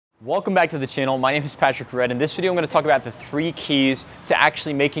Welcome back to the channel. My name is Patrick Red. In this video, I'm going to talk about the 3 keys to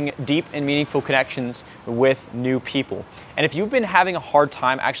actually making deep and meaningful connections with new people. And if you've been having a hard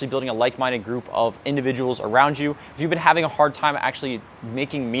time actually building a like-minded group of individuals around you, if you've been having a hard time actually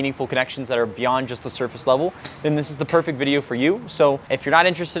making meaningful connections that are beyond just the surface level, then this is the perfect video for you. So if you're not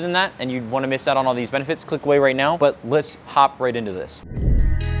interested in that and you want to miss out on all these benefits, click away right now. But let's hop right into this.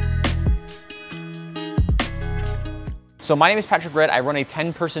 So my name is Patrick Red. I run a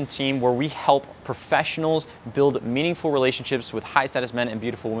 10-person team where we help professionals build meaningful relationships with high-status men and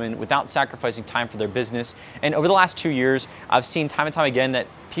beautiful women without sacrificing time for their business. And over the last 2 years, I've seen time and time again that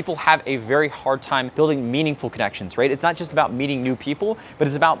people have a very hard time building meaningful connections, right? It's not just about meeting new people, but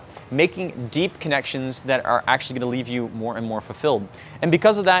it's about making deep connections that are actually going to leave you more and more fulfilled. And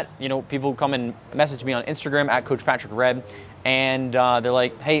because of that, people come and message me on Instagram at Coach Patrick Red, and they're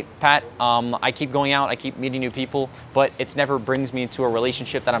like, hey, Pat, I keep going out, I keep meeting new people, but it never brings me to a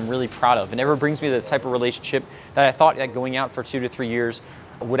relationship that I'm really proud of. It never brings me to the type of relationship that I thought that going out for 2 to 3 years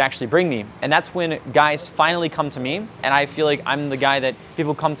would actually bring me. And that's when guys finally come to me, and I feel like I'm the guy that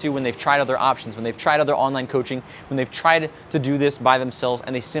people come to when they've tried other options, when they've tried other online coaching, when they've tried to do this by themselves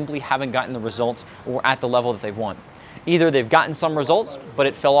and they simply haven't gotten the results or at the level that they want. Either they've gotten some results, but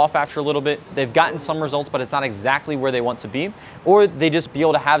it fell off after a little bit. They've gotten some results, but it's not exactly where they want to be. Or they just be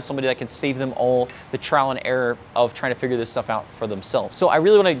able to have somebody that can save them all the trial and error of trying to figure this stuff out for themselves. So I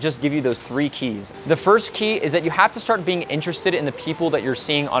really want to just give you those 3 keys. The first key is that you have to start being interested in the people that you're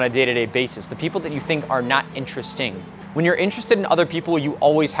seeing on a day-to-day basis, the people that you think are not interesting. When you're interested in other people, you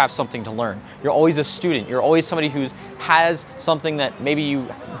always have something to learn. You're always a student. You're always somebody who has something that maybe you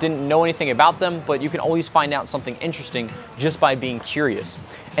didn't know anything about them, but you can always find out something interesting just by being curious.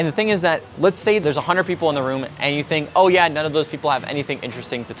 And the thing is that, let's say there's 100 people in the room and you think, oh yeah, none of those people have anything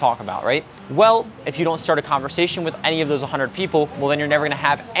interesting to talk about, right? Well, if you don't start a conversation with any of those 100 people, well then you're never gonna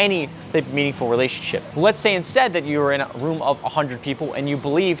have any type of meaningful relationship. Let's say instead that you're in a room of 100 people and you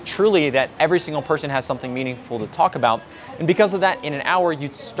believe truly that every single person has something meaningful to talk about. And because of that, in an hour,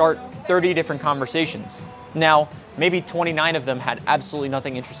 you'd start 30 different conversations. Now, maybe 29 of them had absolutely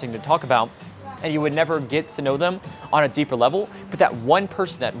nothing interesting to talk about, and you would never get to know them on a deeper level, but that one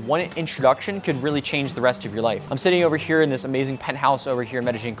person, that one introduction could really change the rest of your life. I'm sitting over here in this amazing penthouse over here in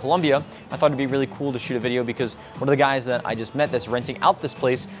Medellin, Colombia. I thought it'd be really cool to shoot a video because one of the guys that I just met that's renting out this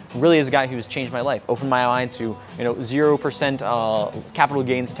place really is a guy who's changed my life, opened my mind to 0% capital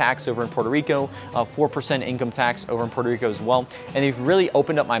gains tax over in Puerto Rico, 4% income tax over in Puerto Rico as well. And they've really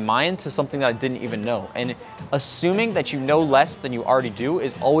opened up my mind to something that I didn't even know. And assuming that you know less than you already do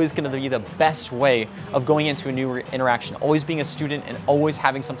is always gonna be the best way of going into a new interaction, always being a student and always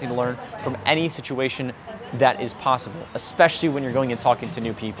having something to learn from any situation that is possible, especially when you're going and talking to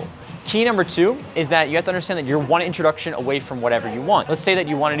new people. Key number 2 is that you have to understand that you're one introduction away from whatever you want. Let's say that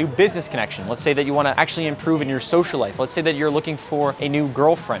you want a new business connection. Let's say that you want to actually improve in your social life. Let's say that you're looking for a new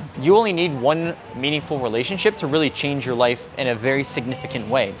girlfriend. You only need one meaningful relationship to really change your life in a very significant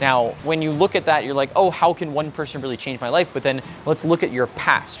way. Now, when you look at that, you're like, oh, how can one person really change my life? But then let's look at your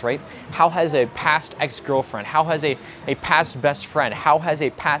past, right? How has a past ex-girlfriend, how has a past best friend, how has a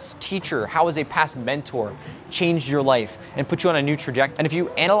past teacher, how has a past mentor changed your life and put you on a new trajectory? And if you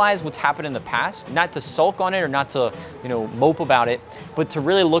analyze what's happened in the past, not to sulk on it or not to mope about it, but to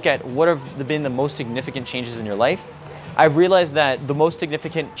really look at what have been the most significant changes in your life, I realized that the most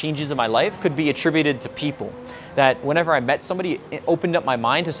significant changes in my life could be attributed to people. That whenever I met somebody, it opened up my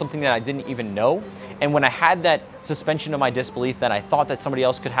mind to something that I didn't even know. And when I had that suspension of my disbelief that I thought that somebody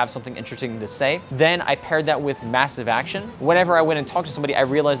else could have something interesting to say, then I paired that with massive action. Whenever I went and talked to somebody, I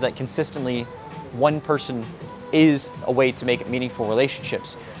realized that consistently one person is a way to make meaningful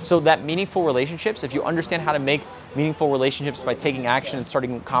relationships. So that meaningful relationships, if you understand how to make meaningful relationships by taking action and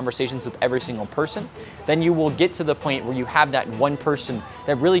starting conversations with every single person, then you will get to the point where you have that one person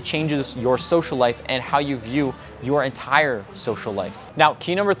that really changes your social life and how you view your entire social life. Now,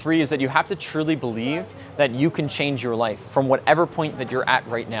 key number 3 is that you have to truly believe that you can change your life from whatever point that you're at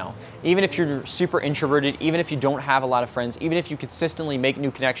right now. Even if you're super introverted, even if you don't have a lot of friends, even if you consistently make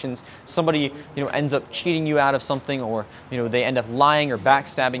new connections, somebody ends up cheating you out of something, or they end up lying or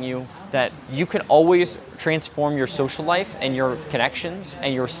backstabbing you, that you can always transform your social life and your connections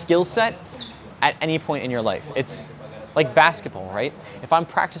and your skill set at any point in your life. It's like basketball, right? If I'm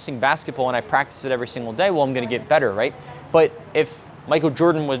practicing basketball and I practice it every single day, well, I'm gonna get better, right? But if Michael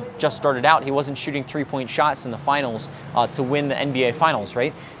Jordan was just started out, he wasn't shooting 3-point shots in the finals to win the NBA finals,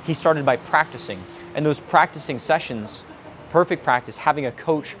 right? He started by practicing. And those practicing sessions, perfect practice, having a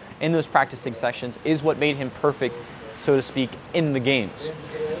coach in those practicing sessions is what made him perfect, so to speak, in the games.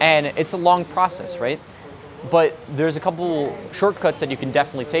 And it's a long process, right? But there's a couple shortcuts that you can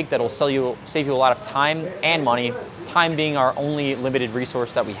definitely take that'll save you a lot of time and money, time being our only limited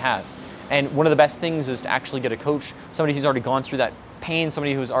resource that we have. And one of the best things is to actually get a coach, somebody who's already gone through that pain,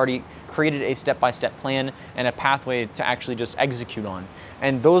 somebody who's already created a step-by-step plan and a pathway to actually just execute on.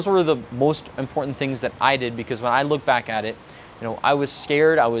 And those were the most important things that I did, because when I look back at it, I was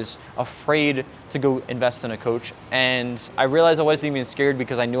scared, I was afraid to go invest in a coach, and I realized I wasn't even scared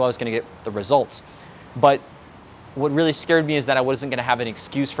because I knew I was gonna get the results. But what really scared me is that I wasn't gonna have an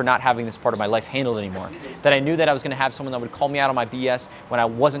excuse for not having this part of my life handled anymore. That I knew that I was gonna have someone that would call me out on my BS when I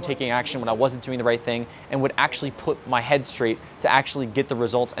wasn't taking action, when I wasn't doing the right thing, and would actually put my head straight to actually get the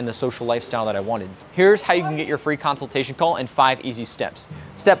results and the social lifestyle that I wanted. Here's how you can get your free consultation call in 5 easy steps.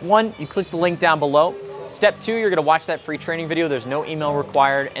 Step 1, you click the link down below. Step 2, you're gonna watch that free training video. There's no email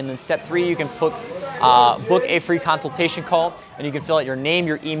required. And then step 3, you can book a free consultation call, and you can fill out your name,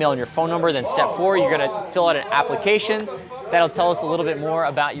 your email, and your phone number. Then step 4, you're gonna fill out an application. That'll tell us a little bit more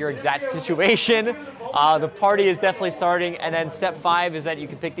about your exact situation. The party is definitely starting. And then step 5 is that you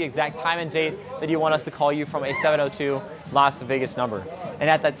can pick the exact time and date that you want us to call you from a 702 Las Vegas number. And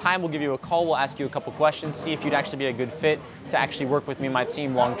at that time, we'll give you a call. We'll ask you a couple questions, see if you'd actually be a good fit to actually work with me and my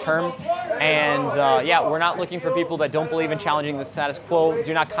team long term. And yeah, we're not looking for people that don't believe in challenging the status quo.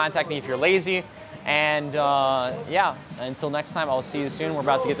 Do not contact me if you're lazy. And yeah, until next time, I'll see you soon. We're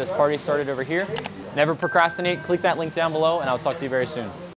about to get this party started over here. Never procrastinate. Click that link down below, and I'll talk to you very soon.